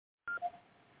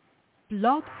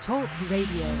Blog Talk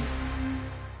Radio.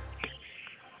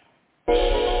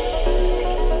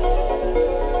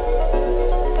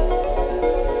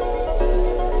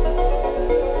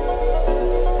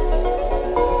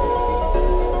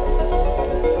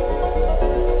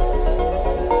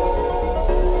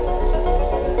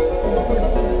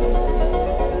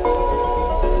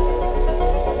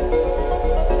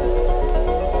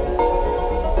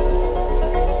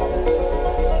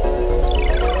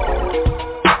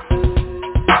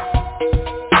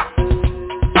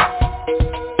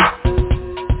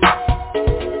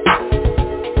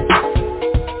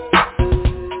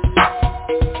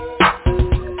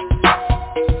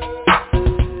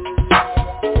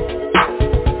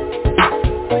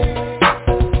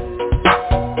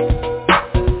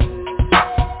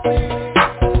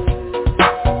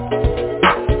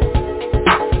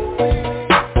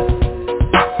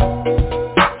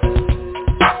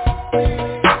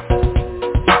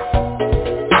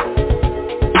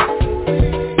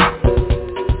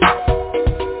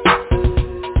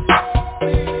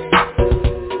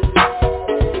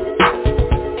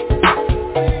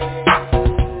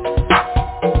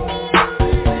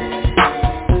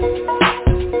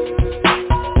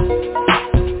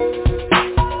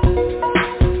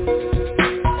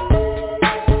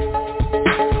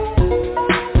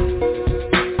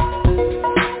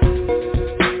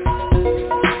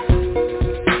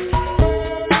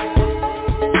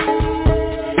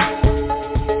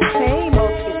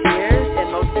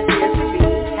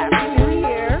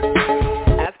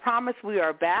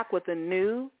 With a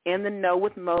new In the Know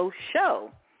with Mo show.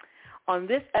 On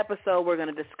this episode, we're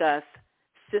going to discuss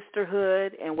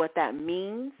sisterhood and what that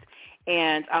means,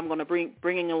 and I'm going to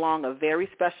bringing along a very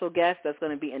special guest that's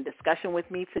going to be in discussion with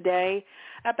me today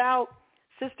about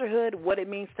sisterhood, what it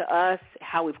means to us,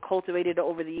 how we've cultivated it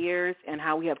over the years, and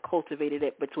how we have cultivated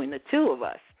it between the two of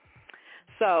us.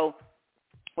 So,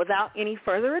 without any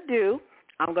further ado,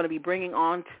 I'm going to be bringing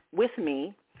on with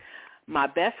me my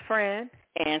best friend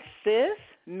and sis,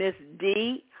 Miss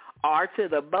Dee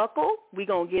Arbuckle. We're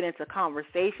going to get into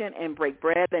conversation and break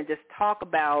bread and just talk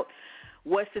about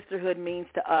what sisterhood means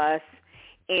to us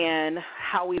and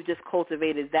how we've just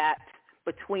cultivated that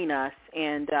between us,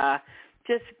 and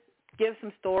just give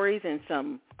some stories and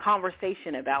some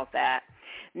conversation about that.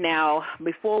 Now,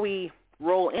 before we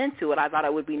roll into it, I thought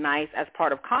it would be nice as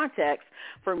part of context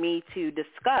for me to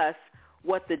discuss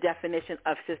what the definition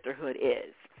of sisterhood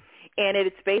is. And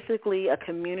it's basically a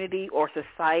community or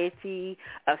society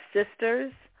of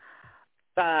sisters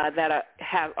that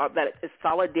is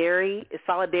solidarity,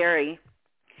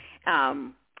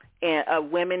 and of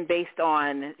women based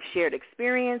on shared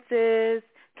experiences,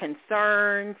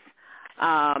 concerns,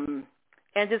 and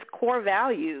just core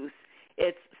values.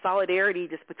 It's solidarity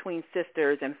just between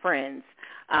sisters and friends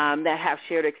that have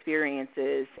shared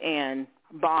experiences and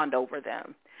bond over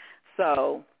them.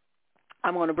 So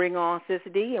I'm going to bring on Sis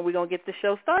Dee, and we're going to get the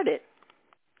show started.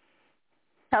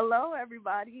 Hello,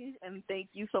 everybody, and thank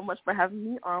you so much for having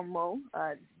me on, Mo.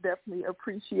 I definitely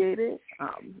appreciate it,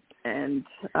 and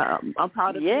I'm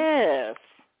proud of you. Yes.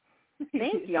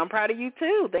 Thank you. I'm proud of you,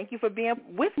 too. Thank you for being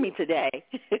with me today.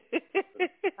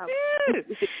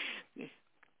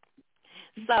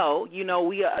 So,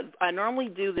 I normally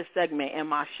do this segment in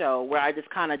my show where I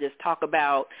just kind of just talk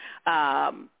about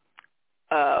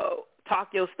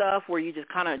talk your stuff, where you just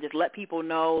kind of just let people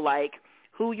know, like,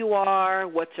 who you are,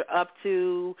 what you're up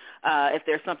to, if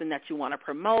there's something that you want to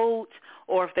promote,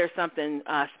 or if there's something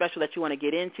special that you want to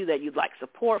get into that you'd like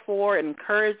support for and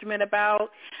encouragement about.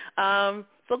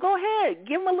 So go ahead,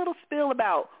 give them a little spiel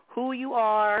about who you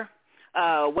are,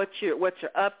 what you're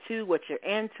up to, what you're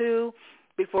into,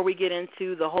 before we get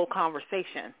into the whole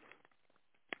conversation.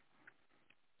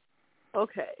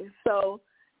 Okay, so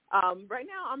right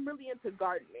now I'm really into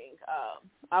gardening.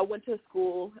 I went to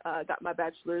school, got my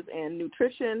bachelor's in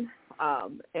nutrition,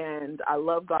 and I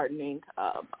love gardening.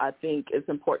 I think it's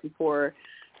important for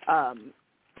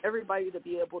everybody to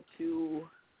be able to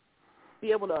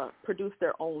produce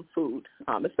their own food,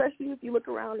 especially if you look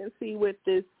around and see with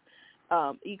this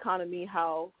economy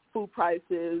how food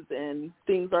prices and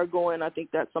things are going. I think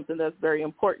that's something that's very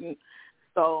important.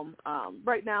 So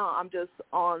right now I'm just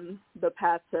on the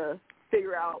path to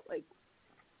figure out, like,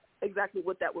 exactly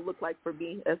what that would look like for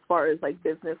me as far as, like,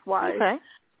 business-wise. Okay.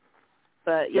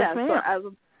 But, yeah, so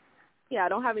I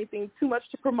don't have anything too much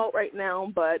to promote right now,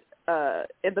 but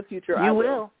in the future I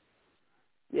will.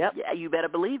 Yep. Yeah, you better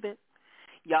believe it.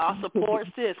 Y'all support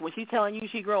Sis. When she's telling you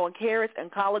she's growing carrots and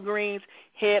collard greens,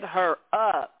 hit her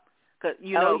up. Because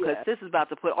Sis is about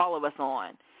to put all of us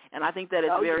on. And I think that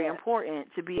it's very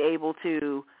important to be able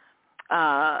to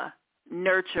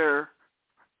nurture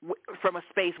from a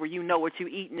space where you know what you're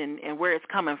eating and where it's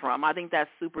coming from. I think that's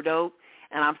super dope,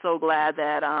 and I'm so glad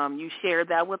that you shared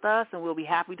that with us, and we'll be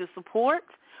happy to support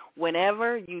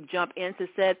whenever you jump into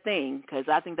said thing, because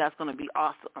I think that's going to be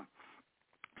awesome.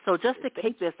 So just to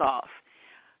kick this off,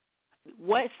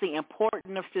 what's the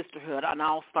importance of sisterhood? And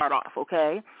I'll start off,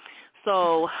 okay?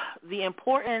 So the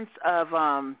importance of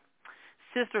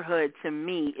sisterhood to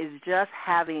me is just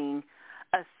having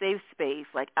a safe space,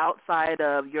 like outside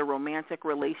of your romantic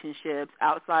relationships,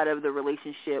 outside of the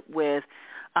relationship with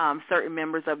certain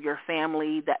members of your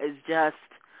family, that is just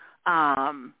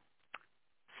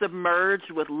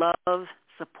submerged with love,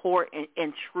 support,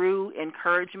 and true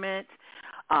encouragement,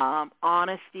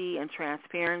 honesty and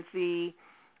transparency,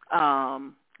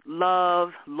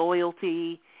 love,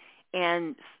 loyalty,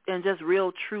 and just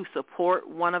real true support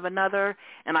one of another.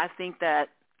 And I think that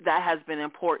has been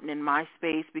important in my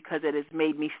space because it has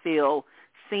made me feel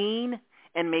seen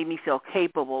and made me feel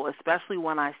capable, especially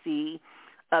when I see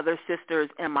other sisters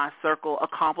in my circle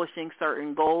accomplishing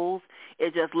certain goals.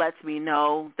 It just lets me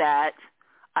know that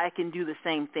I can do the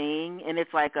same thing, and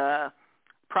it's like a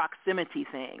proximity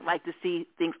thing, like to see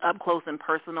things up close and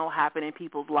personal happen in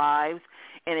people's lives,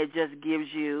 and it just gives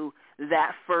you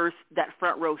that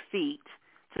front row seat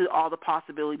to all the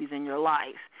possibilities in your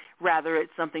life, rather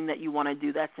it's something that you want to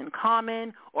do that's in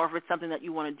common or if it's something that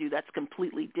you want to do that's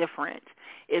completely different.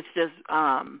 It's just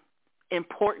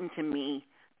important to me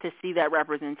to see that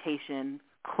representation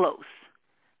close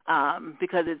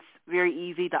because it's very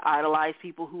easy to idolize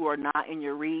people who are not in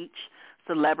your reach,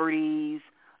 celebrities,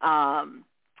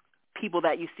 people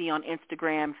that you see on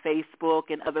Instagram, Facebook,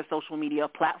 and other social media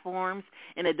platforms,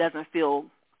 and it doesn't feel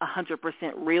 100%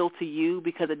 real to you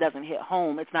because it doesn't hit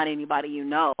home. It's not anybody you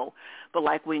know. But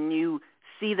like when you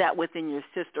see that within your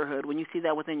sisterhood, when you see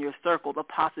that within your circle, the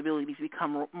possibilities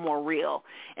become more real.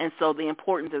 And so the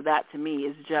importance of that to me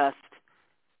is just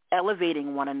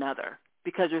elevating one another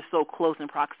because you're so close in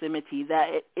proximity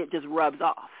that it just rubs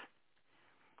off.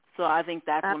 So I think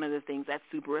that's one of the things that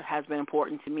has been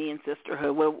important to me in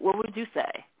sisterhood. What would you say?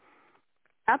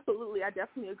 Absolutely. I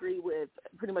definitely agree with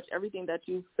pretty much everything that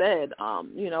you said.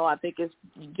 I think it's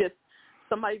just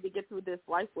somebody to get through this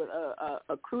life with,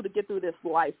 a crew to get through this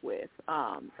life with,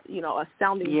 a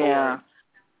sounding board.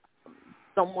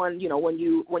 Someone, when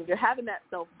you're having that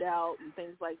self-doubt and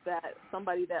things like that,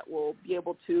 somebody that will be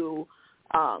able to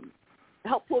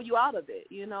help pull you out of it,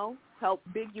 help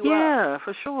big you up. Yeah,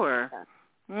 for sure. Yeah.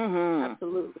 Mm-hmm.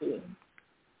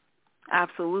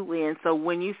 Absolutely. And so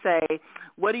when you say,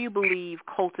 what do you believe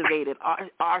cultivated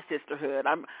our sisterhood?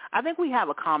 I think we have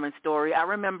a common story. I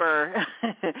remember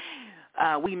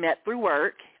we met through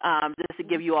work, just to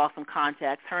give you all some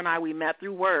context. Her and I, we met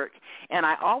through work, and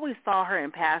I always saw her in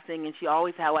passing, and she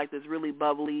always had like this really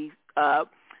bubbly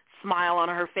smile on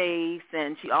her face,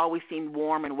 and she always seemed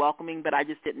warm and welcoming, but I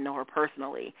just didn't know her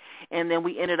personally. And then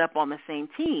we ended up on the same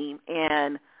team,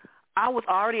 and I was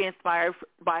already inspired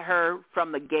by her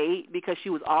from the gate because she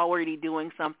was already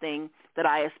doing something that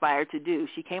I aspired to do.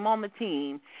 She came on the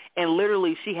team, and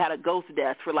literally she had a ghost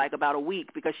desk for like about a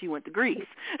week because she went to Greece.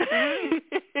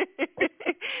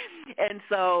 And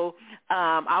so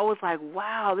I was like,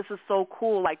 wow, this is so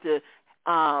cool, like to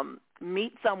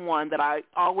meet someone that I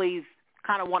always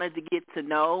kind of wanted to get to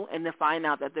know and to find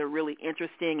out that they're really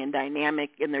interesting and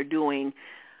dynamic and they're doing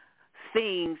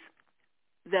things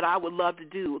that I would love to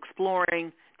do,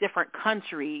 exploring different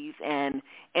countries and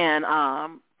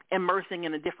immersing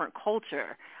in a different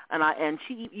culture. And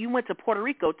you went to Puerto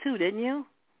Rico too, didn't you?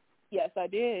 Yes, I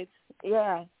did.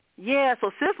 Yeah. Yeah, so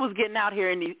Sis was getting out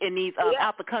here in these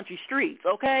out the country streets,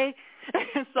 okay?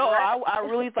 And so I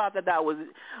really thought that was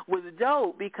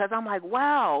dope because I'm like,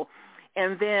 wow.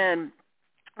 And then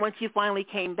when she finally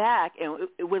came back, and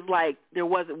it was like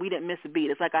we didn't miss a beat.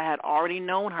 It's like I had already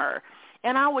known her.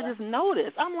 And I would just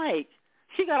notice. I'm like,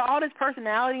 she got all this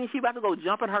personality, and she about to go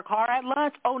jump in her car at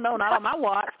lunch. Oh, no, not on my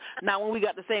watch. Not when we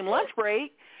got the same lunch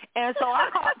break. And so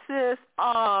I caught Sis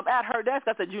at her desk.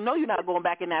 I said, you're not going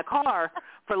back in that car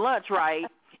for lunch, right?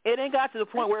 It ain't got to the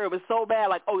point where it was so bad,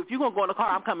 like, oh, if you're going to go in the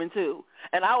car, I'm coming too.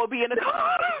 And I would be in the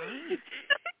car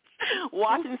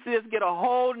watching Sis get a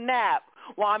whole nap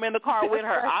while I'm in the car with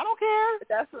her. I don't care.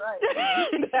 That's right.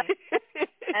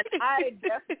 And I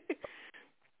definitely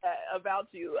about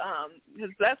you, because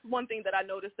that's one thing that I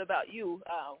noticed about you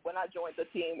when I joined the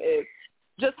team is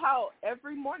just how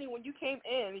every morning when you came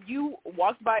in, you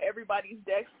walked by everybody's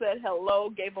desk, said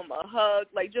hello, gave them a hug,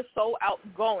 like just so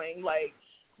outgoing, like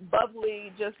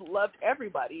bubbly, just loved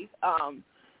everybody.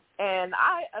 And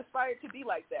I aspired to be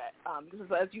like that because,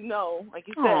 as you know, like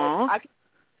you said, I can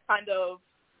kind of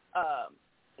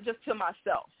just to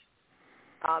myself.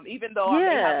 Even though I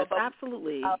may have a bubbly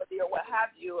absolutely. personality or what have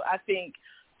you, I think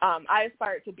I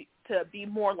aspire to be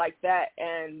more like that,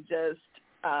 and just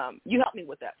you helped me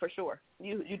with that for sure.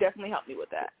 You definitely helped me with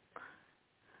that.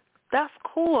 That's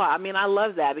cool. I mean, I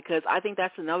love that, because I think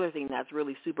that's another thing that's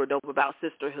really super dope about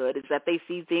sisterhood, is that they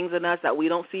see things in us that we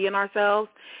don't see in ourselves,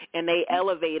 and they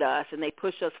elevate us and they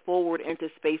push us forward into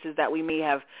spaces that we may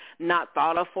have not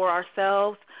thought of for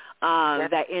ourselves,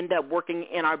 that end up working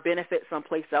in our benefit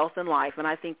someplace else in life. And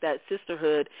I think that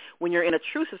sisterhood, when you're in a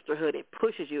true sisterhood, it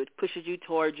pushes you. It pushes you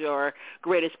towards your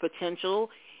greatest potential,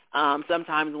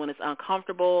 sometimes when it's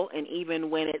uncomfortable, and even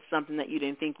when it's something that you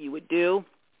didn't think you would do.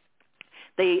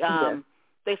 They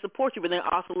support you, but they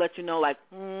also let you know, like,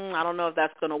 I don't know if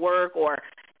that's going to work, or,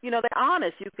 they're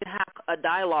honest. You can have a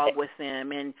dialogue with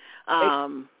them, and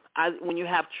when you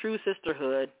have true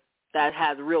sisterhood, that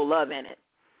has real love in it.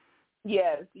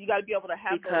 Yes, you got to be able to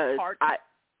have those hearts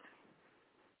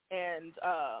and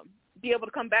be able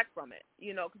to come back from it,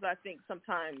 because I think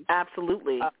sometimes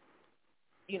absolutely,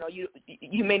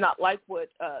 you may not like what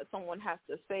someone has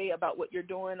to say about what you're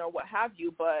doing or what have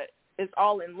you, but it's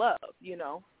all in love,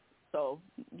 so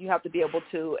you have to be able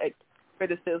to accept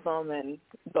criticism and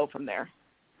go from there.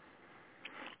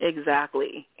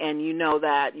 Exactly. And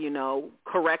that,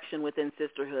 correction within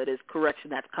sisterhood is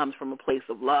correction that comes from a place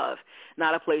of love,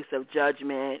 not a place of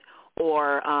judgment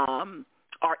or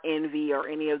envy or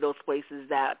any of those places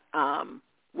that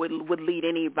would lead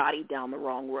anybody down the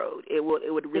wrong road. It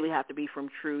would really have to be from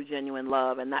true, genuine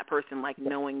love, and that person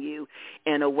knowing you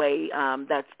in a way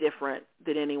that's different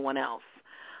than anyone else.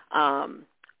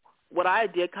 What I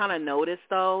did kind of notice,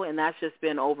 though, and that's just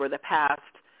been over the past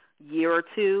year or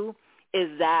two, is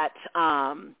that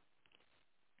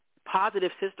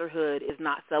positive sisterhood is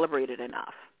not celebrated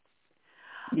enough.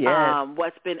 Yeah.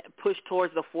 What's been pushed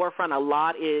towards the forefront a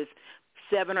lot is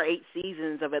 7 or 8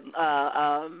 seasons of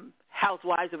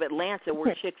Housewives of Atlanta,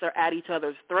 where chicks are at each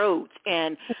other's throats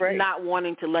and not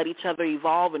wanting to let each other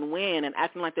evolve and win, and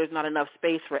acting like there's not enough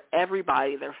space for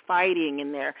everybody. They're fighting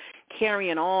and they're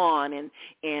carrying on and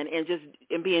just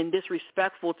being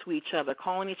disrespectful to each other,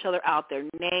 calling each other out their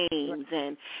names.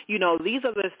 And, these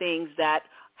are the things that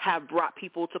have brought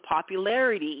people to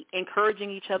popularity, encouraging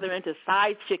each other into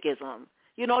side chickism,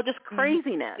 just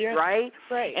craziness, right?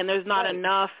 And there's not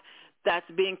enough that's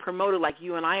being promoted like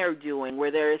you and I are doing,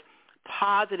 where there's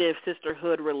positive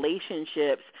sisterhood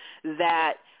relationships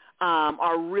that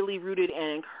are really rooted in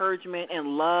encouragement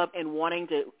and love and wanting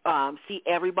to see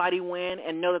everybody win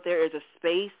and know that there is a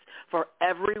space for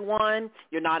everyone.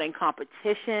 You're not in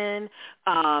competition.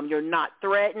 You're not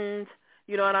threatened.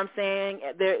 You know what I'm saying?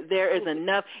 There is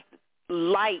enough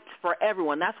light for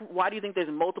everyone. That's why do you think there's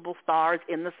multiple stars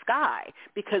in the sky?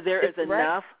 Because there is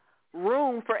enough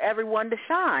room for everyone to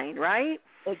shine, right?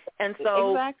 And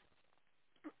so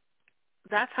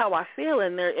that's how I feel,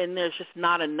 and there's just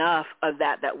not enough of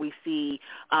that we see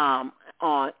on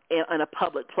a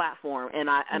public platform. And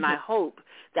I hope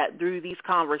that through these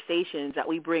conversations that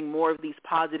we bring more of these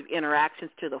positive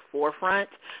interactions to the forefront,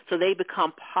 so they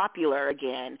become popular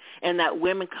again, and that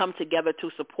women come together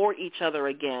to support each other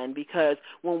again. Because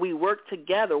when we work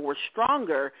together, we're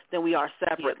stronger than we are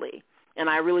separately. And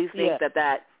I really think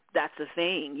that's the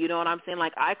thing. You know what I'm saying?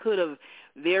 Like, I could have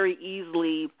very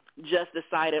easily just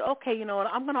decided, okay, you know what,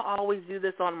 I'm going to always do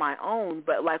this on my own.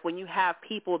 But like when you have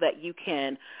people that you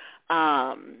can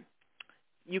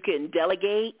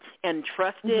delegate and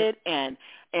trust it, and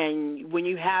when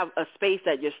you have a space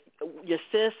that your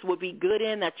sis would be good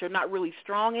in that you're not really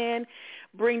strong in,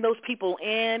 bring those people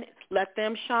in, let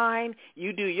them shine,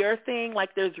 you do your thing.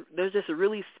 Like there's just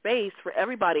really space for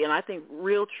everybody, and I think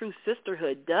real true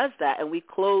sisterhood does that, and we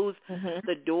close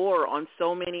the door on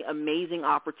so many amazing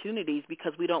opportunities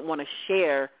because we don't want to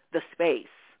share the space.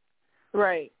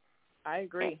 Right. I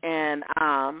agree. And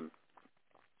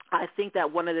I think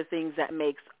that one of the things that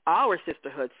makes our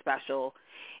sisterhood special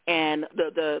and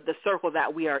the circle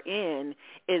that we are in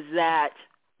is that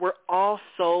we're all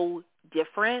so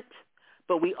different,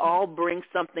 but we all bring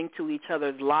something to each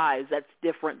other's lives that's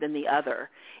different than the other.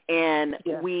 And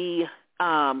we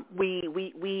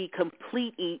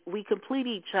complete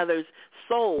each other's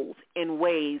souls in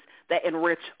ways that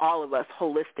enrich all of us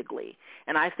holistically.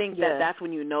 And I think that that's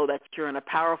when you know that you're in a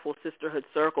powerful sisterhood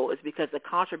circle, is because the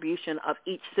contribution of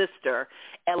each sister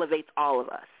elevates all of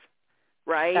us,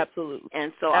 right? Absolutely.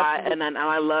 And so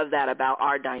I love that about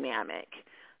our dynamic.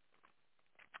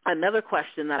 Another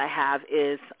question that I have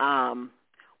is,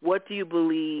 what do you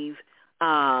believe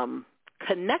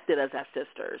connected us as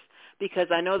sisters? Because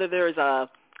I know that there's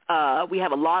we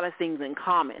have a lot of things in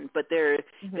common, but there's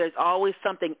always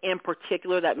something in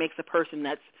particular that makes a person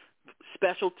that's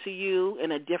special to you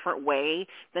in a different way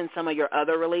than some of your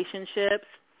other relationships.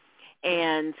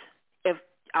 And if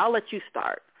I'll let you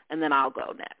start, and then I'll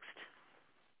go next.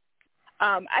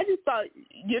 I just thought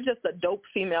you're just a dope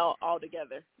female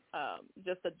altogether,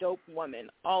 just a dope woman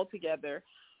altogether.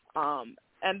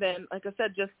 And then, like I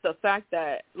said, just the fact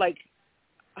that, like,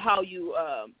 how you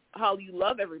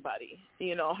love everybody,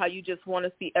 you know, how you just want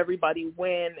to see everybody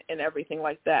win and everything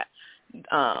like that.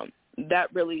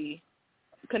 That really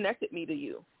connected me to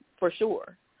you, for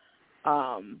sure.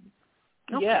 Okay.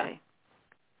 Yeah.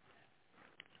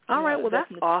 All right, well,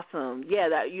 that's awesome. Yeah,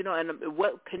 that, you know, and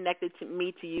what connected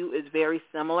me to you is very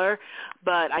similar,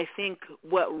 but I think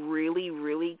what really,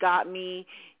 really got me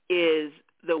is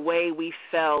the way we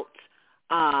felt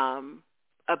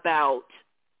about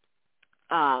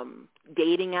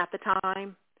dating at the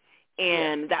time.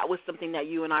 And that was something that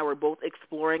you and I were both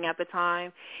exploring at the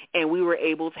time, and we were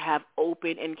able to have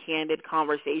open and candid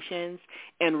conversations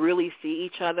and really see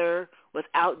each other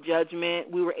without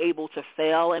judgment. We were able to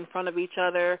fail in front of each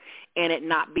other and it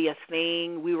not be a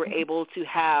thing. We were able to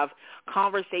have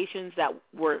conversations that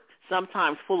were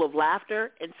sometimes full of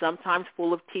laughter and sometimes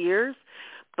full of tears,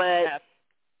 but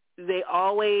they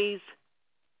always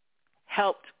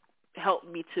helped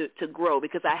me to grow,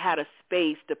 because I had a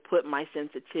space to put my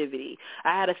sensitivity.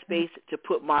 I had a space to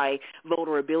put my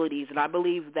vulnerabilities. And I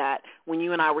believe that when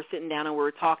you and I were sitting down and we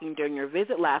were talking during your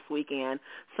visit last weekend,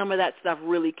 some of that stuff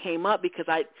really came up, because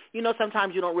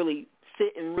sometimes you don't really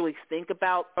sit and really think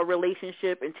about a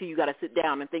relationship until you got to sit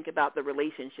down and think about the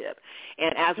relationship.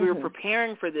 And as we were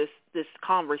preparing for this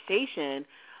conversation,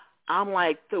 I'm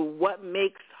like, what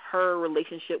makes her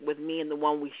relationship with me and the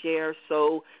one we share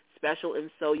so special and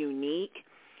so unique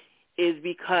is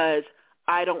because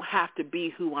I don't have to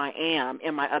be who I am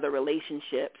in my other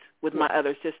relationships with my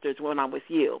other sisters when I'm with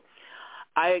you.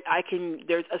 I can,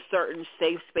 there's a certain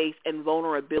safe space and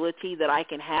vulnerability that I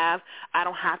can have. I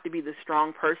don't have to be the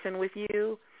strong person with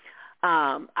you.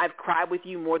 I've cried with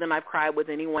you more than I've cried with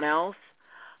anyone else.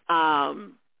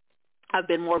 I've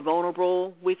been more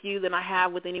vulnerable with you than I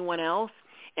have with anyone else.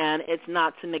 And it's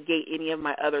not to negate any of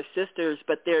my other sisters,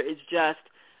 but there is just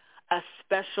a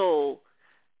special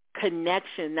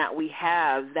connection that we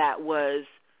have that was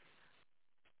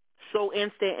so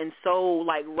instant and so,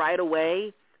 like, right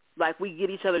away. Like, we get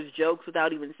each other's jokes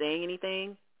without even saying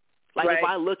anything. Like, if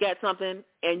I look at something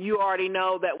and you already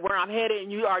know that where I'm headed and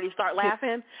you already start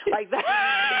laughing, like that.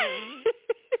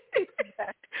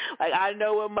 Like, I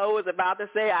know what Mo is about to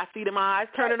say. I see them eyes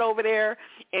turning over there,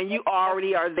 and you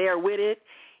already are there with it.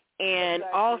 And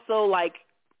also, like,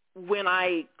 when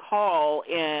I call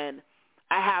and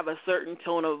I have a certain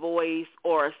tone of voice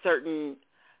or a certain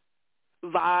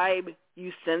vibe,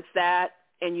 you sense that,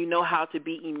 and you know how to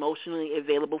be emotionally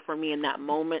available for me in that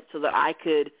moment so that I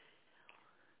could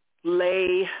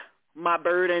lay my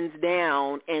burdens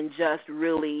down and just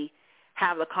really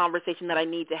have the conversation that I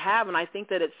need to have. And I think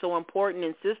that it's so important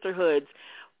in sisterhoods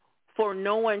for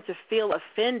no one to feel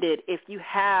offended if you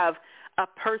have a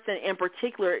person in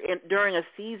particular during a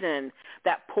season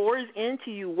that pours into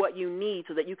you what you need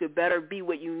so that you could better be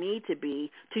what you need to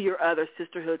be to your other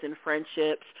sisterhoods and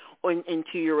friendships or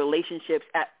into your relationships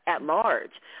at large.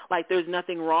 Like, there's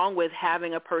nothing wrong with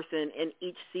having a person in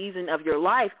each season of your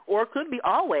life, or it could be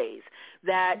always,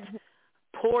 that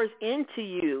pours into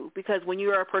you, because when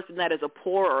you are a person that is a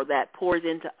pourer, that pours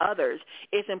into others,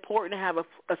 it's important to have a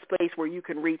space where you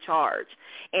can recharge.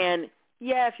 And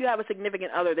yeah, if you have a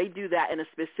significant other, they do that in a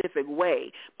specific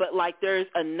way. But, like, there's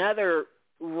another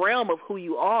realm of who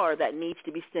you are that needs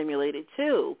to be stimulated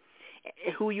too.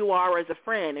 Who you are as a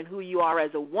friend and who you are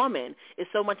as a woman is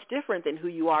so much different than who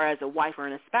you are as a wife or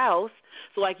a spouse.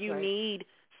 So, like, you need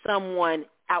someone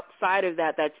outside of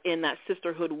that that's in that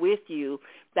sisterhood with you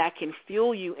that can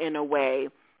fuel you in a way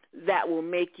that will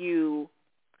make you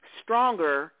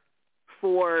stronger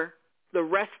for the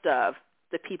rest of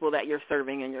the people that you're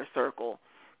serving in your circle.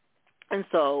 And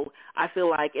so I feel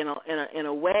like in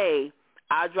a way,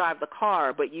 I drive the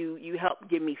car, but you help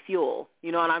give me fuel.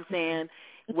 You know what I'm saying?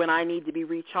 When I need to be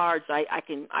recharged, I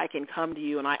can come to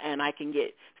you and I can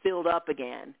get filled up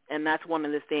again. And that's one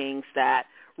of the things that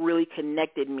really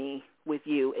connected me with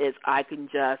you is I can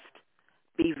just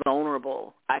be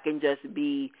vulnerable. I can just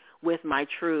be with my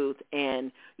truth,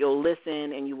 and you'll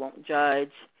listen and you won't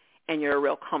judge, and you're a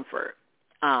real comfort.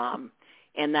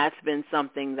 And that's been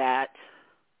something that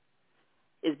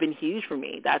has been huge for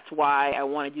me. That's why I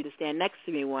wanted you to stand next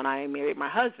to me when I married my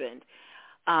husband,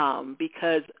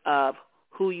 because of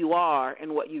who you are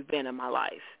and what you've been in my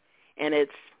life. And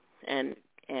and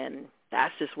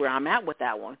that's just where I'm at with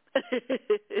that one.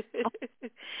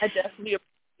 I definitely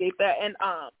appreciate that. And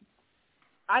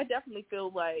I definitely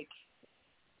feel like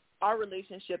our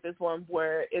relationship is one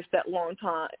where it's that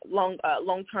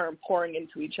long-term pouring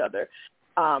into each other.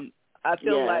 I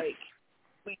feel like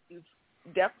we've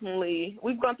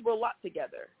gone through a lot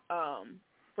together,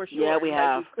 for sure. Yeah, we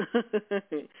have.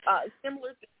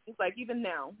 Similar things, like even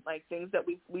now, like things that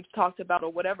we've talked about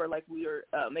or whatever, like we are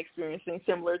experiencing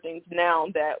similar things now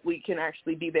that we can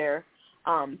actually be there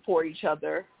for each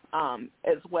other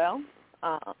as well.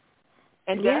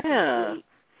 And definitely,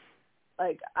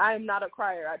 like, I'm not a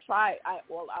crier. I'll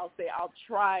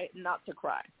try not to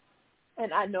cry.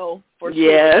 And I know for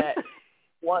sure that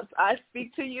once I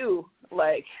speak to you,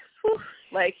 like,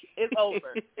 it's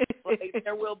over. Like,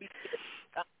 there will be tears.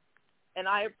 And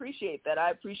I appreciate that.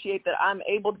 I appreciate that I'm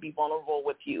able to be vulnerable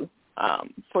with you,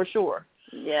 for sure.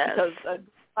 Yes. Because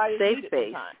I safe need it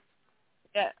space. sometimes.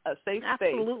 Yeah, a safe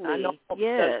Absolutely. space. I know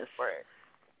yes. for it.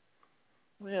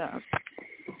 Yeah.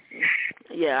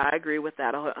 Yeah, I agree with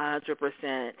that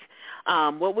 100%.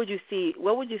 What would you say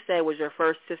was your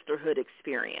first sisterhood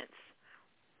experience?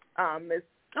 It's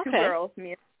two girls.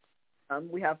 Me and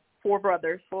we have four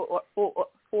brothers,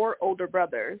 four older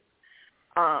brothers.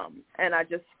 And I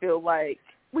just feel like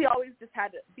we always just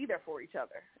had to be there for each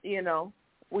other. You know,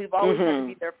 we've always had to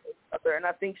be there for each other, and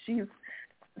I think she's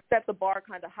set the bar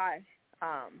kind of high.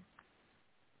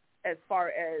 As far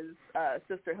as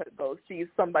sisterhood goes, she's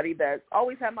somebody that's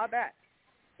always had my back,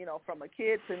 you know, from a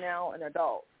kid to now an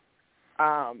adult.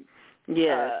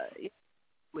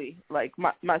 Like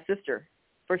my sister,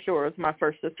 for sure, is my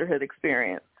first sisterhood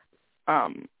experience.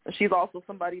 She's also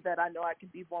somebody that I know I can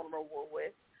be vulnerable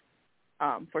with,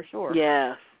 for sure.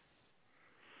 Yes.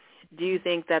 Do you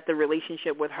think that the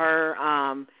relationship with her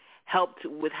helped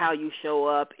with how you show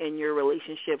up in your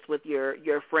relationships with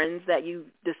your friends that you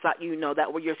decide, you know,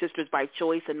 that were your sisters by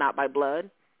choice and not by blood?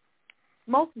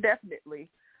 Most definitely,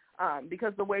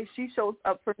 because the way she shows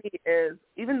up for me is,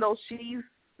 even though she's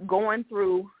going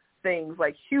through things,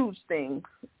 like huge things,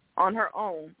 on her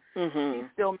own, she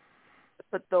still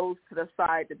put those to the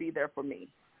side to be there for me.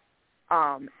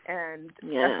 And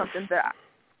that's something that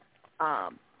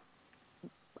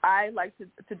I like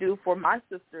to do for my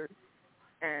sisters,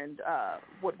 and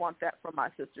would want that for my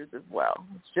sisters as well.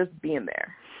 It's just being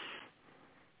there.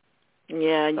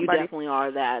 Yeah, you definitely are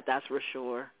that. That's for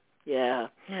sure. Yeah.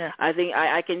 I think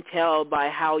I can tell by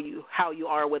how you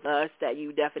are with us that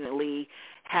you definitely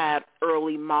had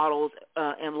early models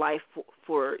in life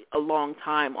for a long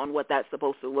time on what that's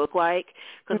supposed to look like.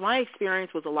 Because my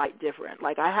experience was a lot different.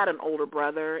 Like, I had an older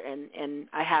brother and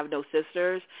I have no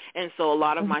sisters, and so a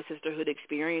lot of my sisterhood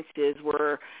experiences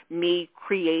were me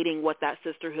creating what that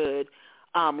sisterhood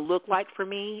looked like for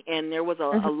me, and there was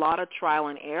a lot of trial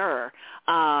and error,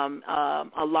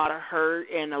 a lot of hurt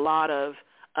and a lot of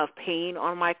pain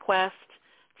on my quest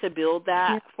to build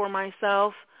that for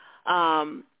myself.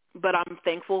 But I'm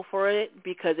thankful for it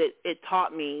because it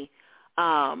taught me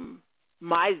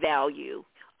my value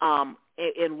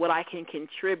and what I can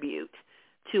contribute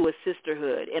to a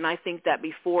sisterhood. And I think that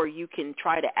before you can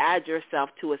try to add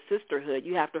yourself to a sisterhood,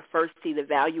 you have to first see the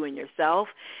value in yourself.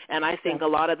 And I think a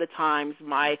lot of the times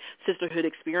my sisterhood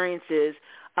experiences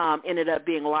ended up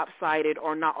being lopsided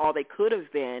or not all they could have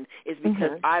been is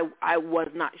because I was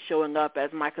not showing up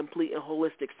as my complete and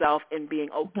holistic self and being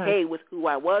okay with who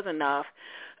I was enough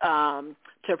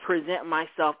to present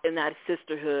myself in that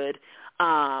sisterhood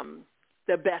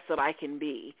the best that I can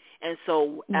be. And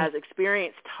so as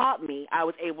experience taught me, I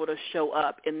was able to show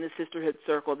up in the sisterhood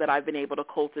circle that I've been able to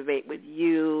cultivate with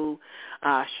you,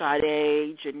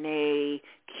 Sade, Janae,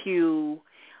 Q,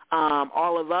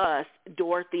 all of us,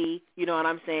 Dorothy, you know what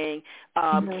I'm saying,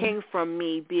 came from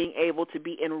me being able to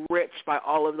be enriched by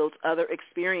all of those other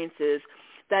experiences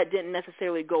that didn't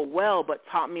necessarily go well, but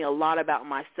taught me a lot about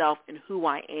myself and who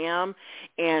I am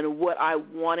and what I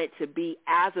wanted to be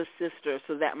as a sister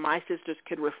so that my sisters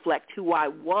could reflect who I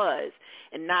was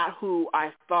and not who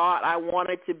I thought I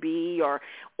wanted to be or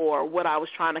what I was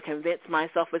trying to convince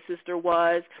myself a sister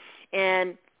was,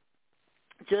 and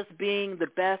just being the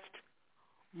best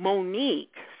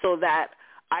Monique so that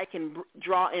I can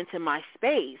draw into my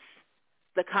space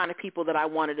the kind of people that I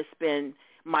wanted to spend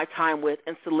my time with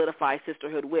and solidify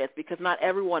sisterhood with, because not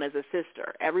everyone is a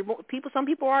sister. Some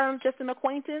people are just an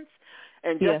acquaintance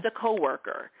and just a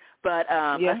coworker, but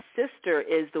a sister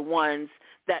is the ones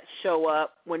that show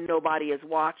up when nobody is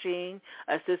watching.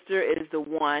 A sister is the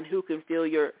one who can feel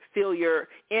your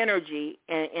energy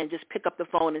and just pick up the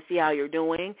phone and see how you're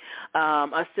doing.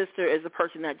 A sister is a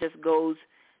person that just goes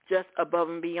just above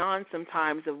and beyond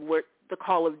sometimes of what the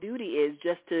call of duty is,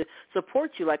 just to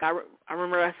support you. Like I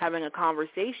remember us having a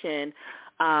conversation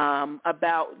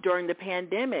about during the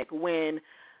pandemic when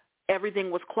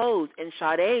everything was closed, and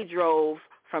Sade drove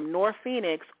from North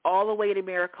Phoenix all the way to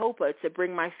Maricopa to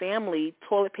bring my family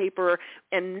toilet paper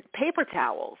and paper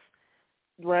towels.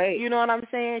 Right. You know what I'm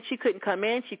saying? She couldn't come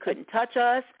in. She couldn't touch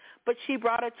us, but she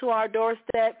brought it to our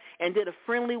doorstep and did a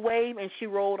friendly wave, and she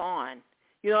rolled on.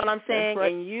 You know what I'm saying?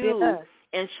 Right. And you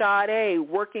and Sade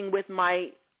working with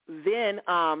my then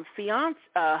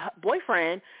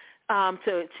boyfriend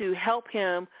to help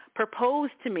him propose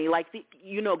to me, like,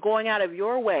 going out of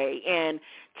your way and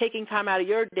taking time out of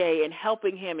your day and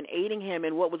helping him and aiding him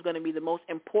in what was going to be the most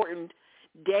important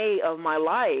day of my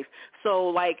life. So,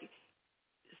 like,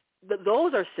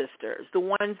 those are sisters, the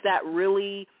ones that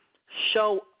really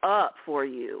show up for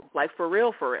you, like, for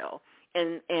real,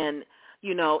 and in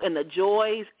the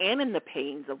joys and in the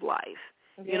pains of life.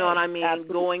 You know what I mean?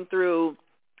 Absolutely. Going through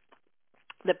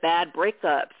the bad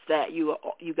breakups that you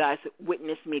guys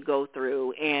witnessed me go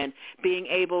through, and being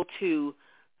able to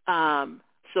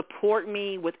support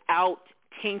me without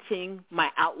tainting my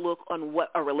outlook on what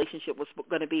a relationship was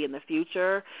going to be in the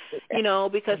future.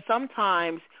 Because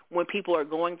sometimes when people are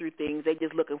going through things, they're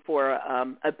just looking for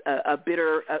a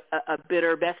bitter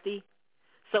bestie,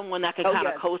 someone that can kind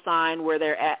of co-sign where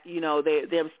they're at.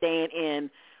 Them staying in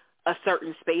a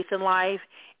certain space in life,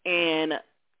 and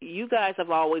you guys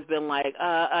have always been like,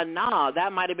 nah,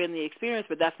 that might have been the experience,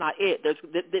 but that's not it. This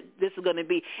is going to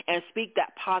be, and speak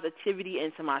that positivity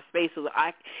into my space so that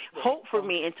I hope for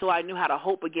me until I knew how to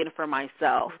hope again for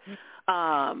myself.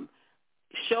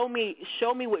 Show me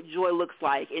what joy looks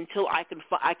like until I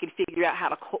can figure out how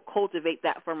to cultivate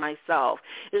that for myself.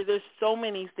 There's so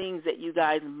many things that you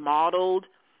guys modeled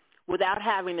without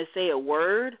having to say a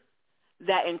word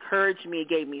that encouraged me,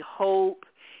 gave me hope,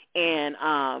 and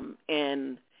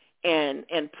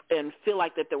feel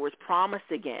like that there was promise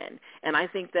again. And I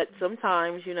think that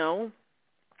sometimes,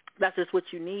 that's just what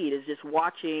you need, is just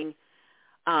watching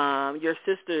your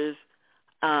sisters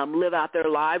live out their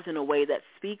lives in a way that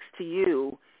speaks to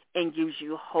you and gives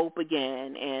you hope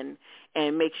again,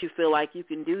 and makes you feel like you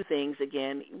can do things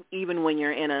again, even when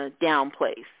you're in a down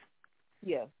place.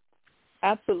 Yeah,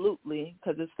 absolutely,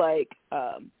 because it's like,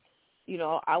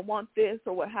 I want this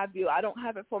or what have you. I don't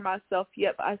have it for myself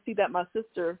yet, but I see that my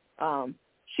sister,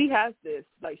 she has this.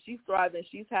 Like, she's thriving,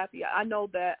 she's happy. I know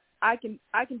that I can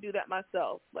do that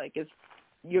myself. Like,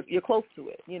 you're close to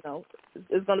it.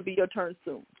 It's going to be your turn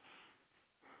soon.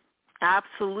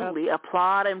 Absolutely.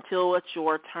 Applaud until it's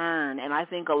your turn. And I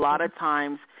think a lot of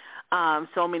times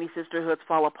so many sisterhoods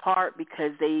fall apart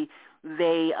because they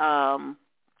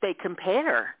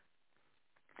compare.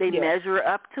 They measure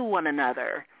up to one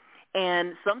another.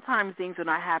 And sometimes things are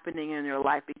not happening in your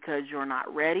life because you're not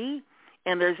ready,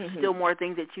 and there's still more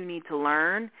things that you need to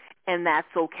learn, and that's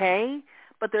okay.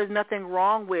 But there's nothing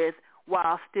wrong with,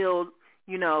 while still,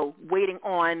 waiting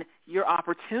on your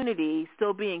opportunity,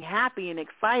 still being happy and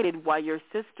excited while your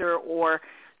sister or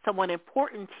someone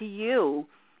important to you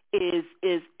is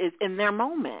in their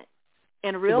moment,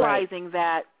 and realizing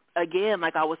that, again,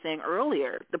 like I was saying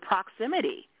earlier, the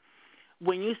proximity.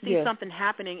 When you see something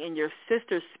happening in your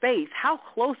sister's space, how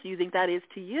close do you think that is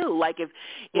to you? Like,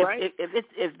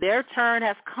 if their turn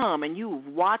has come and you've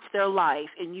watched their life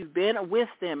and you've been with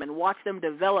them and watched them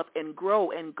develop and grow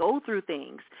and go through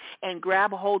things and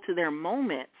grab a hold to their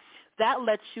moment, that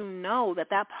lets you know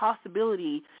that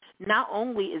possibility not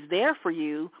only is there for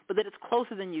you, but that it's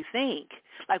closer than you think.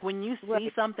 Like, when you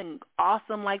see something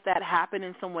awesome like that happen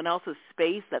in someone else's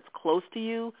space that's close to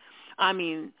you, I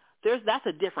mean, that's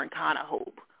a different kind of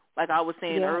hope. Like I was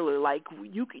saying earlier, like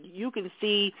you can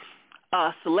see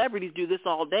celebrities do this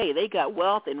all day. They got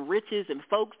wealth and riches and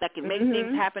folks that can make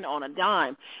things happen on a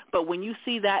dime. But when you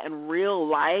see that in real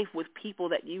life with people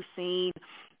that you've seen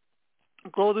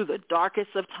go through the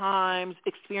darkest of times,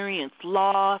 experience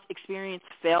loss, experience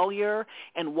failure,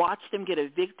 and watch them get a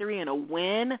victory and a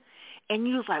win, and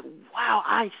you was like, wow,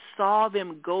 I saw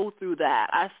them go through that.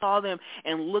 I saw them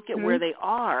and look at where they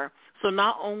are. So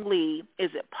not only is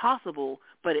it possible,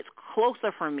 but it's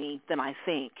closer for me than I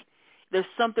think. There's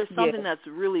something that's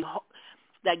really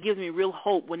that gives me real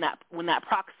hope when that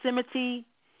proximity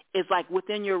is like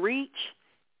within your reach.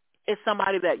 It's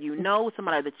somebody that you know,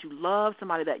 somebody that you love,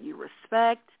 somebody that you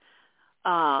respect,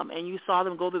 and you saw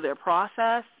them go through their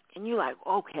process, and you're like,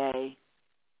 okay,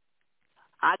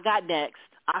 I got next.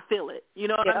 I feel it. You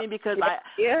know what I mean? Because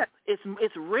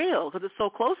it's real because it's so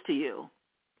close to you.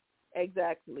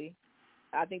 Exactly.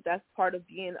 I think that's part of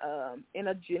being in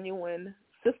a genuine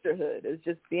sisterhood, is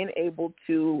just being able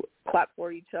to clap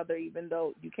for each other, even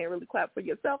though you can't really clap for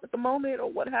yourself at the moment or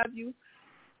what have you,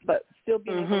 but still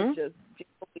being able to just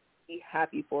genuinely be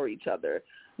happy for each other,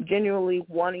 genuinely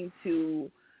wanting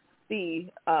to,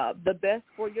 see the best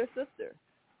for your sister.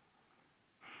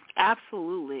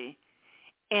 Absolutely.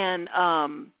 And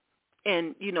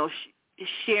you know,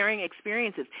 sharing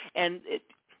experiences. And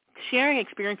sharing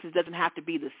experiences doesn't have to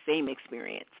be the same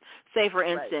experience. Say, for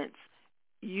instance,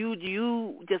 you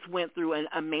just went through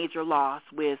a major loss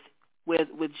with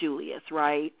Julius,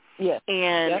 right? Yes.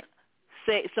 And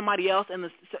say somebody else in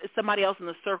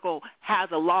the circle has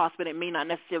a loss, but it may not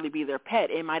necessarily be their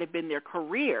pet. It might have been their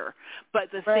career.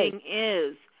 But the thing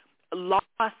is,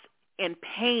 loss and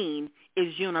pain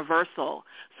is universal.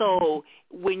 So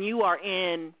when you are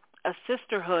in a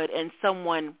sisterhood and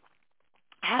someone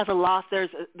has a loss, there's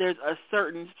a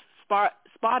certain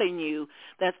spot in you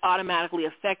that's automatically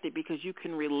affected because you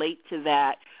can relate to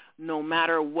that no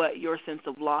matter what your sense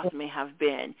of loss may have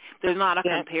been. There's not a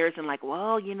comparison like,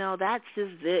 well, you know, that's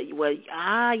just it. Well,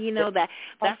 you know,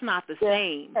 that's not the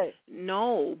same.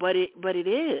 No, but it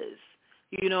is.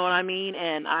 You know what I mean?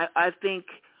 And I think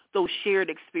those shared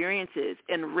experiences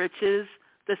enriches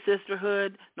the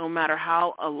sisterhood, no matter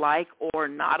how alike or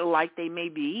not alike they may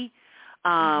be.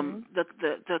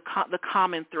 The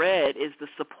common thread is the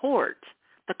support,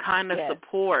 the kind of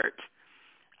support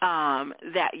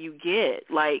that you get.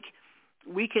 Like,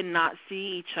 we cannot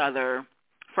see each other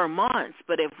for months,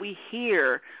 but if we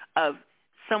hear of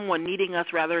someone needing us,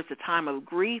 whether it's a time of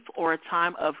grief or a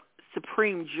time of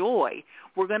supreme joy,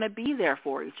 we're going to be there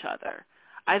for each other.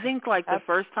 I think, like, the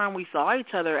first time we saw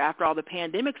each other after all the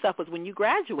pandemic stuff was when you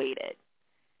graduated.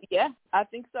 Yeah, I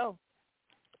think so.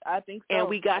 And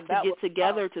we got to get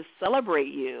together to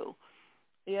celebrate you.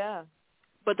 Yeah.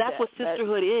 But that's what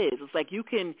sisterhood is. It's like you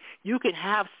can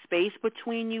have space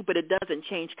between you, but it doesn't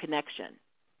change connection.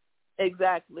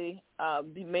 Exactly.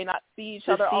 We may not see each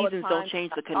other all the time. The seasons don't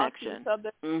change the connection.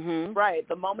 Mm-hmm. Right.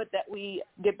 The moment that we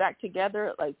get back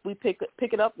together, like, we pick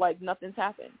it up like nothing's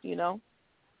happened, you know?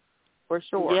 For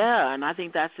sure. Yeah, and I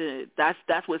think that's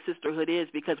what sisterhood is,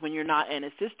 because when you're not in a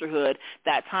sisterhood,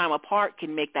 that time apart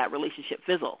can make that relationship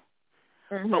fizzle.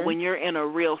 But when you're in a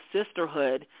real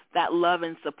sisterhood, that love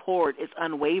and support is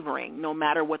unwavering, no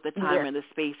matter what the time and the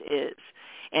space is.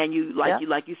 And you,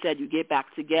 like you said, you get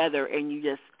back together and you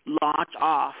just launch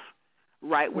off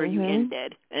right where you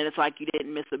ended, and it's like you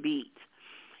didn't miss a beat.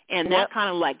 And that kind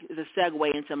of like is a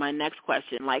segue into my next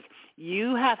question. Like,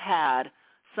 you have had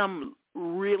some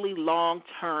really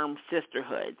long-term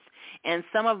sisterhoods, and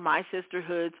some of my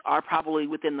sisterhoods are probably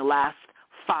within the last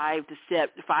 5 to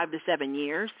 7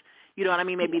 years. You know what I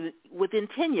mean? Maybe within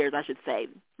 10 years, I should say,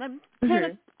 10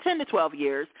 to 12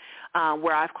 years,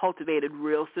 where I've cultivated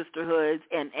real sisterhoods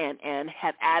and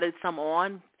have added some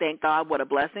on. Thank God, what a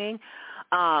blessing.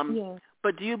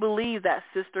 But do you believe that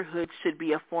sisterhood should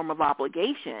be a form of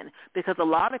obligation? Because a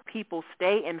lot of people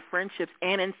stay in friendships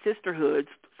and in sisterhoods,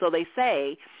 so they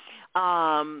say,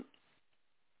 far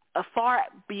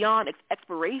beyond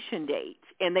expiration dates,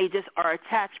 and they just are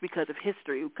attached because of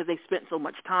history, because they spent so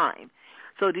much time.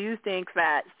 So do you think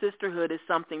that sisterhood is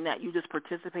something that you just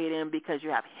participate in because you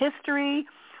have history,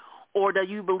 or do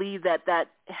you believe that it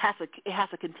has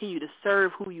to continue to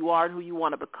serve who you are and who you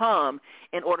want to become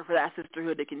in order for that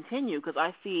sisterhood to continue? Because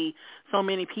I see so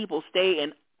many people stay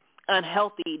in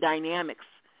unhealthy dynamics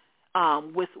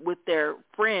with their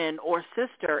friend or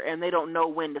sister, and they don't know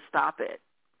when to stop it.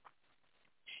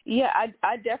 Yeah,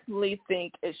 I definitely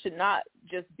think it should not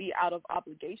just be out of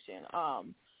obligation.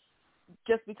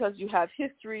 Just because you have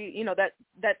history, you know, that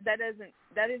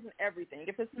isn't everything.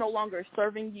 If it's no longer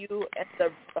serving you and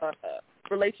the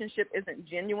relationship isn't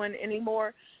genuine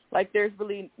anymore, like, there's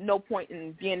really no point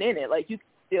in being in it. Like, you can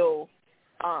still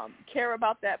care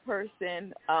about that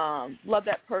person, love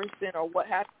that person or what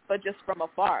have you, but just from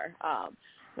afar.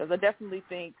 Because I definitely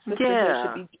think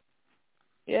sisterhood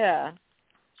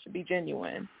should be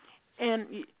genuine.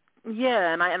 And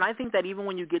I think that even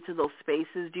when you get to those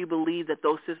spaces, do you believe that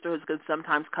those sisterhoods could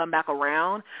sometimes come back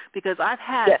around? Because I've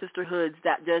had sisterhoods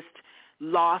that just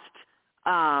lost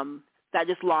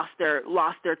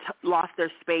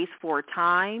their space for a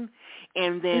time,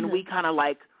 and then we kind of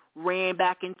like ran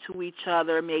back into each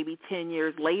other maybe 10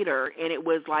 years later, and it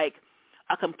was like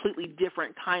a completely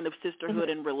different kind of sisterhood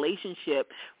and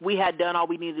relationship. We had done all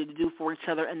we needed to do for each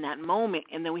other in that moment,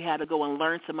 and then we had to go and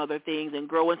learn some other things and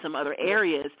grow in some other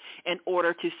areas in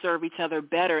order to serve each other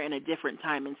better in a different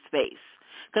time and space.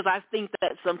 Because I think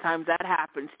that sometimes that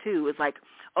happens too. It's like,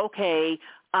 okay,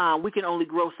 we can only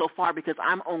grow so far because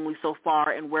I'm only so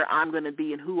far in where I'm going to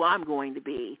be and who I'm going to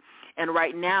be. And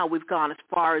right now we've gone as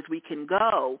far as we can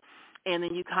go, and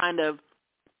then you kind of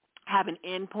have an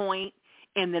end point,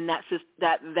 and then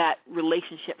that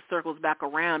relationship circles back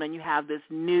around, and you have this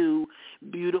new,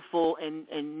 beautiful,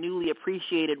 and newly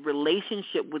appreciated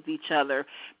relationship with each other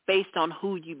based on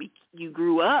who you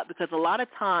grew up. Because a lot of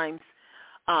times,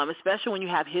 especially when you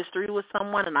have history with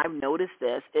someone, and I've noticed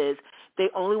this, is they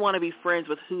only want to be friends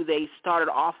with who they started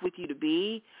off with you to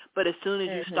be, but as soon as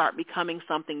you start becoming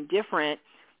something different,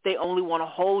 they only want to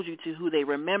hold you to who they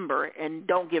remember and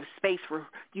don't give space for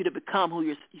you to become who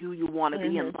you want to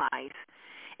be in life.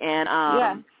 And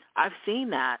I've seen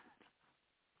that.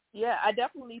 Yeah, I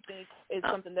definitely think it's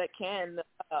something that can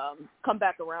come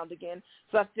back around again.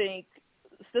 So I think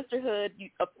sisterhood,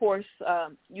 of course,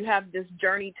 you have this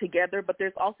journey together, but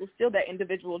there's also still that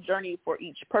individual journey for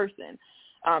each person.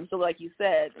 So like you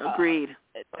said, agreed.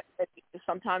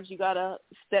 Sometimes you got to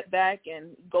step back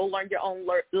and go learn your own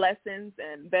lessons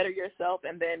and better yourself,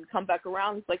 and then come back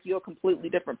around. It's like you're a completely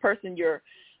different person. You're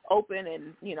open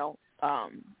and,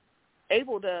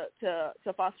 able to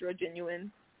foster a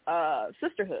genuine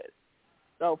sisterhood.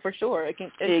 So for sure, it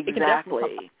can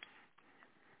definitely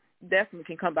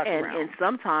can come back around. And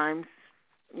sometimes,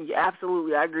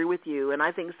 absolutely, I agree with you. And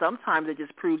I think sometimes it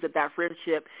just proves that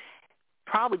friendship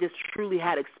probably just truly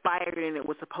had expired and it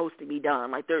was supposed to be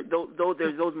done. Like there's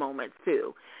those moments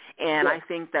too. And I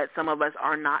think that some of us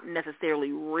are not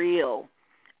necessarily real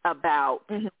about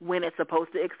when it's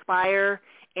supposed to expire,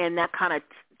 and that kind of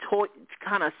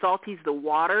salties the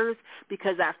waters,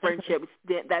 because that friendship,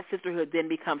 that sisterhood then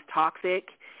becomes toxic,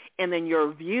 and then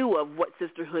your view of what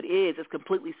sisterhood is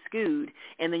completely skewed,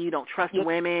 and then you don't trust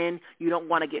women, you don't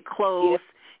want to get close,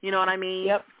 you know what I mean?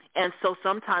 Yep. And so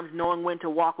sometimes knowing when to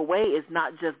walk away is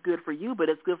not just good for you, but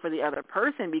it's good for the other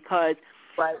person, because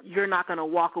you're not going to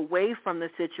walk away from the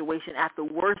situation at the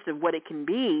worst of what it can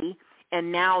be, and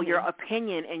now your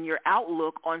opinion and your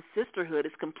outlook on sisterhood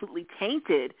is completely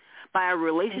tainted by a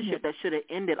relationship that should have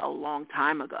ended a long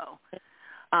time ago.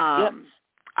 I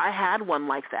had one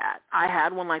like that.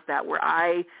 Where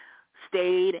I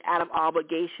stayed out of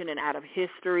obligation and out of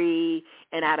history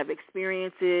and out of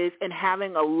experiences, and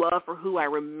having a love for who I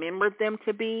remembered them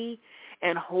to be,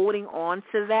 and holding on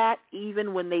to that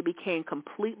even when they became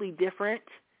completely different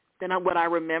than what I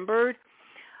remembered.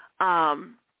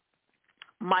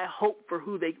 My hope for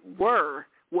who they were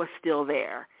was still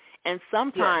there. And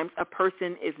sometimes a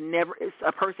person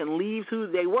leaves who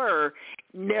they were,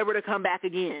 never to come back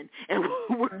again. And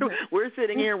we're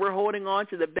sitting here, we're holding on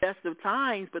to the best of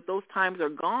times, but those times are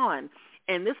gone.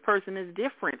 And this person is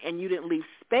different, and you didn't leave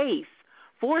space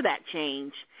for that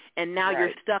change. And now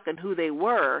you're stuck in who they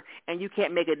were, and you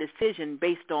can't make a decision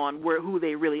based on who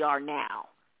they really are now.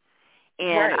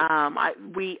 And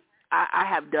I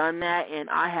have done that, and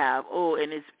I have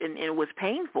and it was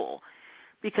painful,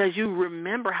 because you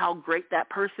remember how great that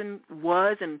person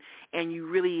was, and you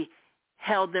really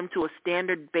held them to a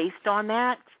standard based on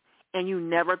that, and you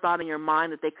never thought in your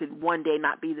mind that they could one day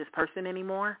not be this person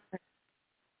anymore.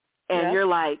 And you're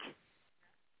like,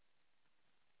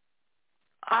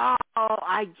 oh,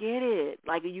 I get it.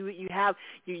 Like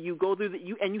you go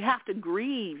through and you have to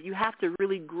grieve. You have to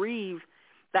really grieve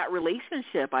that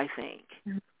relationship, I think,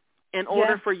 in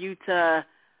order for you to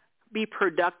be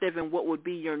productive in what would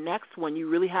be your next one. You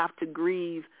really have to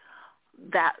grieve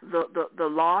that the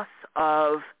loss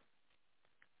of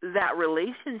that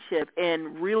relationship,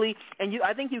 and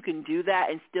I think you can do that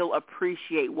and still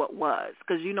appreciate what was,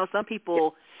 because some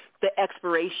people, the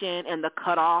expiration and the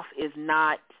cutoff is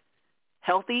not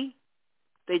healthy.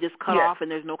 They just cut off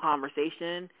and there's no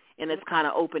conversation, and it's kind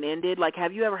of open-ended. Like,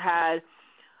 have you ever had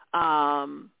a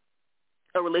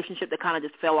relationship that kind of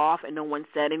just fell off and no one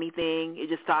said anything? It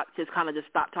just stopped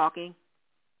talking?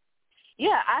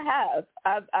 Yeah, I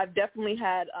have. I've definitely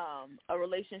had a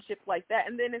relationship like that.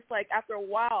 And then it's like, after a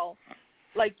while,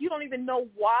 like, you don't even know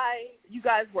why you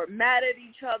guys were mad at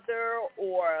each other,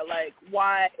 or like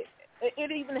why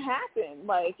it even happened.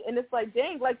 Like, and it's like,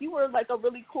 dang, like, you were like a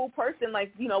really cool person.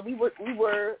 Like, we were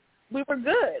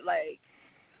good. Like,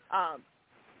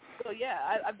 so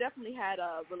yeah, I've definitely had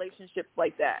relationships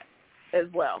like that as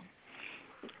well.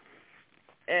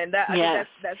 And I think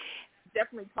that's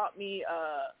definitely taught me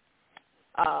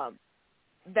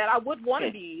that I would want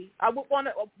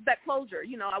that closure.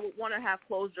 I would want to have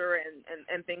closure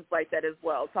and things like that as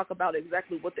well. Talk about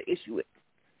exactly what the issue is.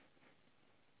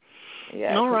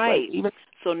 Yeah. All right. Like,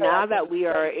 so now that we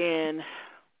are in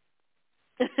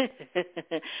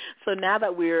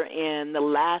the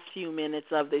last few minutes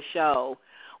of the show,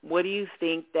 what do you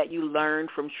think that you learned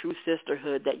from True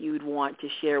Sisterhood that you'd want to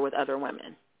share with other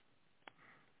women?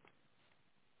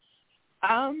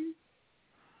 I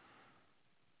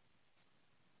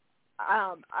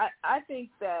think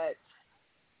that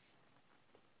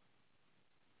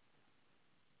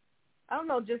I don't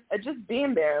know, just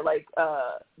being there, like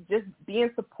just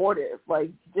being supportive, like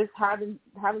just having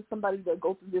somebody to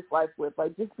go through this life with,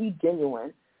 like just be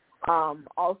genuine.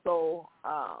 Also,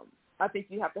 I think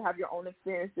you have to have your own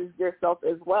experiences yourself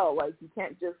as well. Like you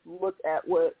can't just look at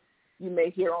what you may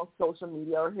hear on social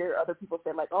media or hear other people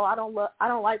say like, oh, I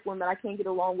don't like women, I can't get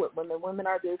along with women, women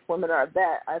are this, women are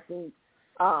that. I think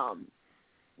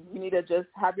you need to just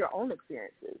have your own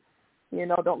experiences. You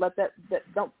know, don't let that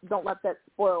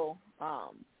spoil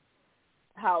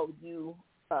how you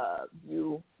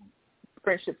view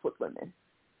friendships with women.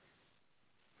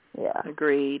 Yeah.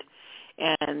 Agreed.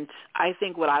 And I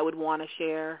think what I would want to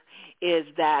share is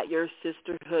that your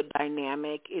sisterhood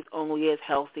dynamic is only as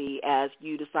healthy as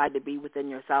you decide to be within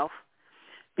yourself.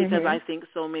 Because I think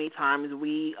so many times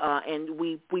we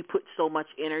put so much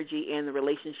energy in the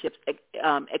relationships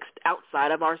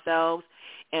outside of ourselves,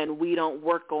 and we don't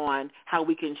work on how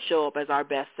we can show up as our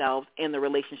best selves in the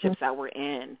relationships that we're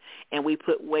in. And we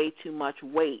put way too much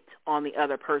weight on the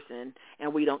other person,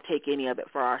 and we don't take any of it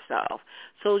for ourselves.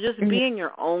 So just being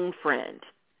your own friend,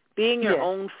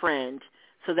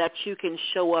 so that you can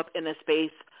show up in a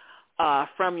space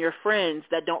from your friends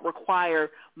that don't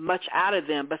require much out of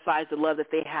them besides the love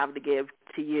that they have to give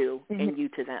to you and you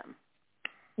to them.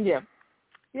 Yeah.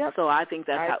 Yep. So I think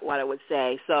that's what I would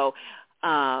say. So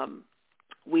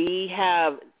we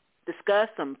have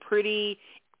discussed some pretty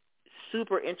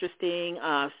super interesting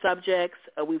subjects.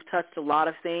 We've touched a lot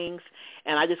of things,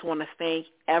 and I just want to thank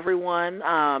everyone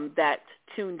that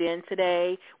tuned in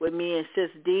today with me and Sis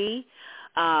Dee.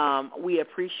 We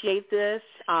appreciate this.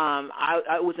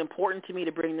 It was important to me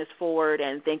to bring this forward,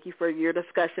 and thank you for your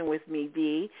discussion with me,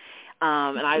 Dee.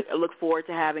 And I look forward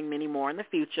to having many more in the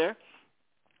future.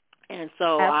 And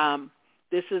so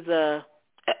this is the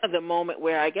moment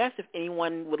where I guess if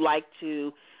anyone would like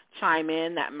to chime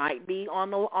in that might be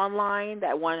online,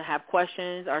 that want to have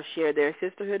questions or share their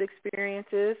sisterhood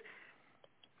experiences.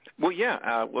 Well,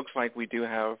 yeah, looks like we do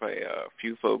have a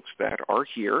few folks that are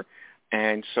here.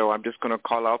 And so I'm just going to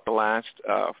call out the last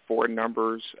four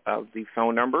numbers of the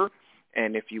phone number.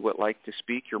 And if you would like to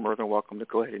speak, you're more than welcome to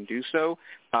go ahead and do so.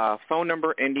 Phone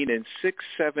number ending in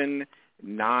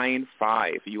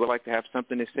 6795. If you would like to have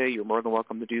something to say, you're more than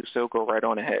welcome to do so. Go right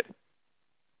on ahead.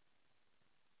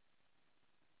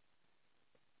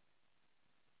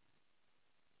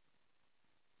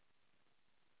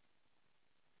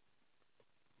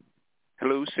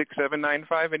 Hello,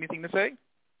 6795. Anything to say?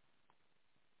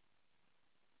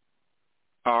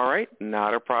 All right,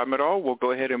 not a problem at all. We'll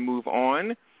go ahead and move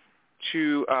on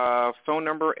to phone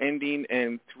number ending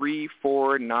in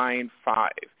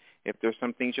 3495. If there's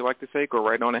some things you'd like to say, go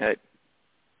right on ahead.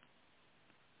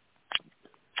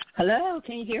 Hello,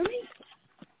 can you hear me?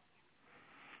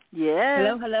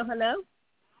 Yeah. Hello.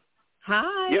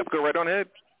 Hi. Yep, go right on ahead.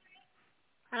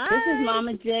 Hi. This is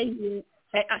Mama J here.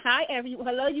 Hi, everyone.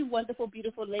 Hello, you wonderful,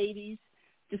 beautiful ladies.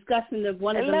 Discussing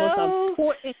one of the most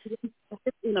important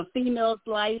in a female's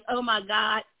life. Oh, my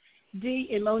God. Dee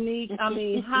and Monique, I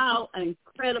mean, how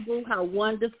incredible, how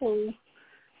wonderful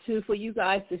for you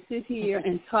guys to sit here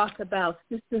and talk about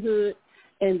sisterhood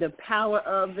and the power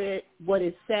of it, what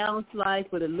it sounds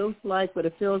like, what it looks like, what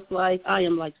it feels like. I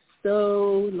am,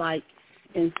 so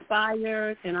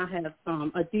inspired, and I have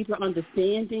a deeper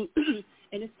understanding. And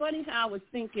it's funny how I was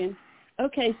thinking,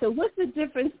 okay, so what's the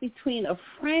difference between a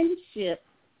friendship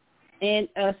and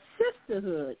a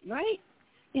sisterhood, right?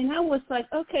 And I was like,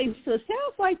 okay, so it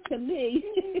sounds like to me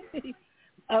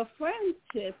a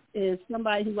friendship is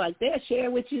somebody who, they'll share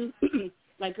with you,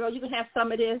 like, girl, you can have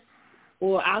some of this,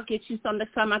 or I'll get you some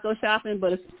next time I go shopping,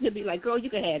 but it should be like, girl, you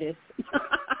can have this.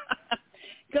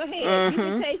 Go ahead, you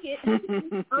can take it.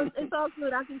 It's all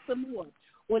good, I'll get some more.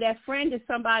 Or that friend is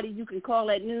somebody you can call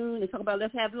at noon and talk about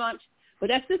let's have lunch. But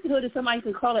that sisterhood is somebody you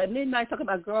can call at midnight, talk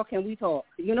about, girl, can we talk?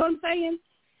 You know what I'm saying?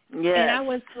 Yes. And I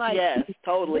was like, yes,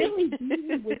 totally. really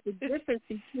dealing with the difference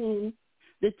between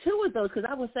the two of those, because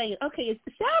I was saying, okay, it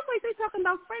sounds like they're talking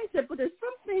about friendship, but there's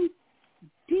something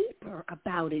deeper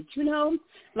about it, you know?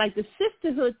 Like the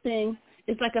sisterhood thing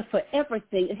is like a forever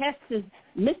thing. It has this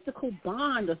mystical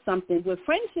bond or something. With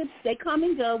friendships, they come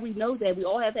and go. We know that. We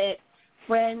all have had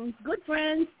friends, good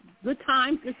times,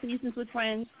 good seasons with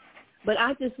friends. But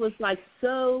I just was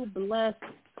so blessed,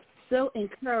 so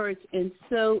encouraged, and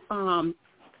so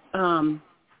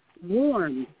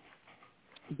warmed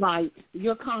by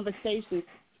your conversations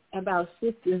about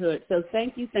sisterhood. So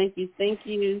thank you.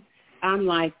 I'm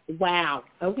like, wow,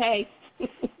 okay.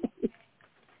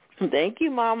 Thank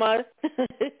you, Mama.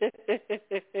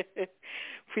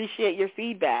 Appreciate your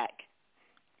feedback.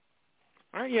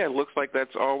 All right, yeah, it looks like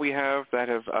that's all we have that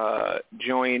have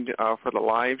joined for the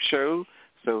live show.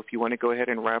 So if you want to go ahead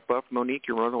and wrap up, Monique,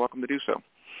 you're more than welcome to do so.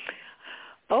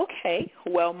 Okay.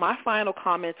 Well, my final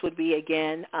comments would be,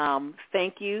 again,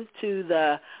 thank you to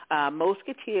the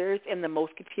Mosketeers and the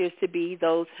Mosketeers-to-be,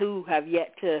 those who have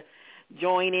yet to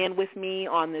join in with me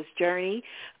on this journey.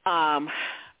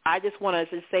 I just want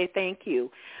to say thank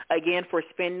you, again, for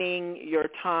spending your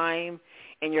time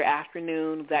and your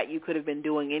afternoon that you could have been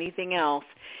doing anything else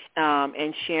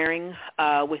and sharing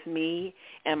with me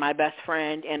and my best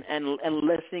friend and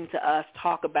listening to us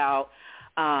talk about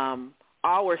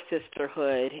our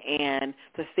sisterhood and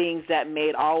the things that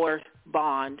made our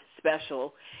bond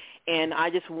special. And I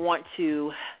just want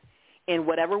to, in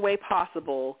whatever way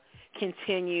possible,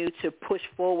 continue to push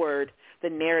forward the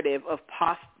narrative of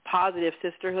positive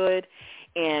sisterhood,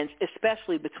 and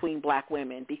especially between black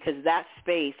women, because that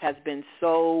space has been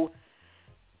so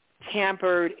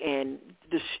tampered and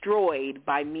destroyed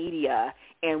by media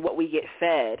and what we get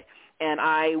fed. And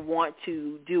I want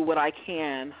to do what I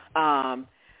can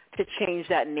to change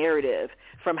that narrative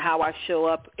from how I show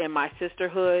up in my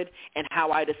sisterhood and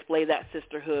how I display that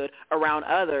sisterhood around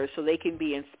others so they can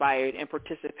be inspired and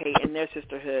participate in their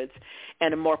sisterhoods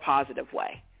in a more positive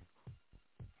way.